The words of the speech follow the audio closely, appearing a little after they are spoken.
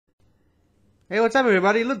Hey, what's up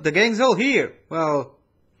everybody? Look, the gang's all here. Well,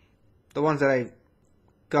 the ones that I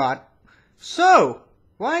got. So,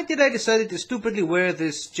 why did I decide to stupidly wear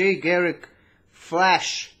this Jay Garrick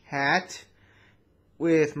Flash hat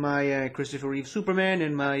with my Christopher Reeve Superman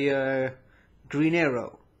and my Green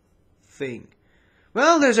Arrow thing?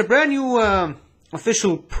 Well, there's a brand new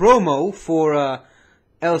official promo for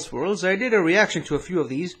Elseworlds. I did a reaction to a few of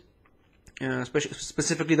these,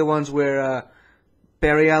 specifically the ones where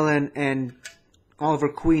Barry Allen and Oliver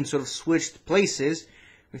Queen sort of switched places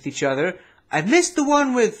with each other. I missed the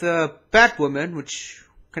one with Batwoman, which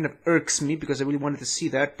kind of irks me because I really wanted to see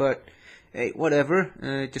that, but hey, whatever.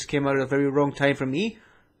 It just came out at a very wrong time for me.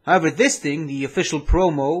 However, this thing, the official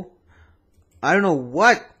promo, I don't know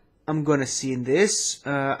what I'm gonna see in this.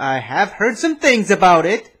 I have heard some things about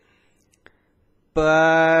it,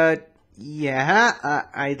 but yeah,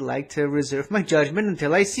 I'd like to reserve my judgment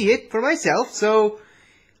until I see it for myself, so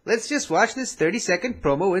let's just watch this 30-second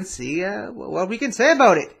promo and see what we can say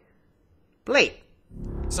about it. Play.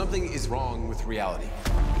 Something is wrong with reality.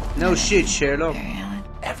 No shit, Sherlock.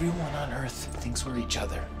 Everyone on Earth thinks we're each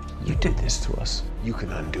other. You did this to us. You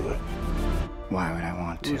can undo it. Why would I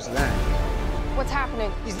want to? Who's that? What's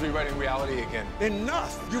happening? He's rewriting reality again.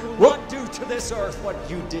 Enough! You will Whoa. not do to this earth what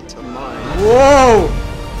you did to mine. Whoa!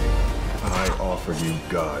 I offer you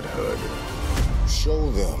godhood.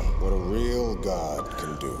 Show them what a real god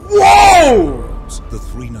can do. Whoa! The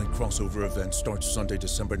 3-night crossover event starts Sunday,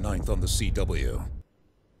 December 9th on the CW.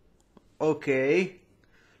 Okay.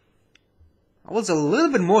 That was a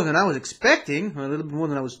little bit more than I was expecting, or a little bit more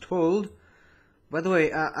than I was told. By the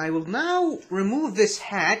way, I will now remove this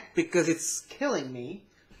hat because it's killing me.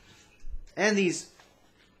 And these...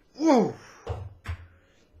 Whoa! Oh,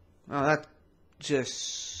 that's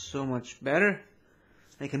just so much better.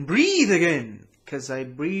 I can breathe again, because I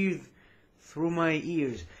breathe through my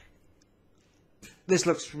ears. This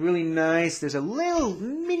looks really nice. There's a little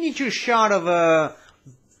miniature shot of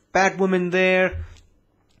Batwoman there.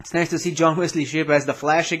 It's nice to see John Wesley Shipp as the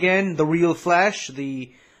Flash again, the real Flash,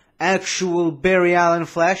 the actual Barry Allen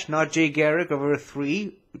Flash, not Jay Garrick of Earth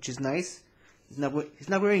 3, which is nice. He's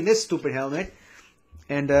not wearing this stupid helmet,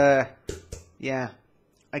 and yeah,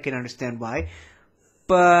 I can understand why.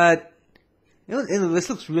 But you know, this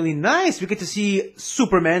looks really nice. We get to see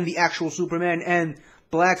Superman, the actual Superman, and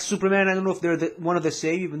Black Superman. I don't know if they're one of the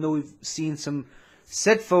same, even though we've seen some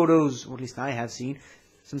set photos, or at least I have seen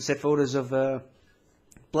some set photos of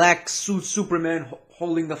Black suit Superman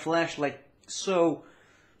holding the Flash like so,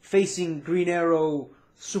 facing Green Arrow,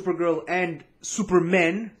 Supergirl, and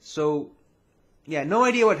Superman. So, yeah, no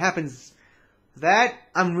idea what happens. That,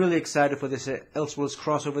 I'm really excited for this Elseworlds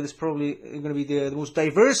crossover. This is probably going to be the most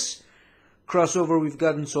diverse crossover we've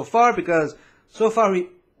gotten so far, because so far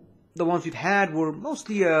the ones we've had were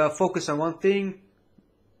mostly focused on one thing: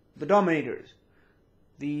 the Dominators.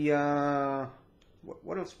 The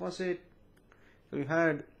what else was it? So we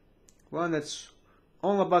had one that's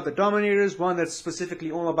all about the Dominators, one that's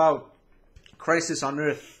specifically all about Crisis on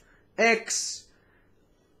Earth X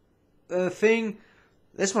thing.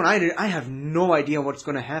 This one I have no idea what's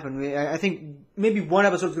going to happen. I think maybe one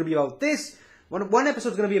episode is going to be about this. One episode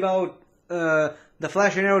is going to be about the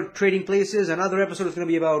Flash and Arrow trading places. Another episode is going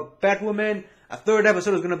to be about Batwoman. A third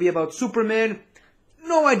episode is going to be about Superman.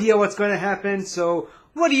 No idea what's going to happen. So,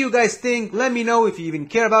 what do you guys think? Let me know if you even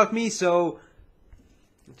care about me. So,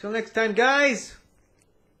 until next time, guys.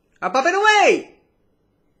 Up and away!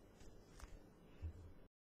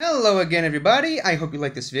 Hello again, everybody. I hope you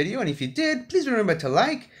liked this video, and if you did, please remember to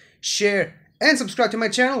like, share, and subscribe to my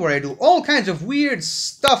channel, where I do all kinds of weird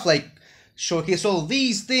stuff like showcase all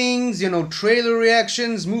these things, you know, trailer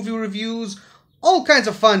reactions, movie reviews, all kinds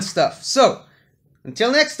of fun stuff. So,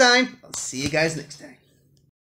 until next time, I'll see you guys next time.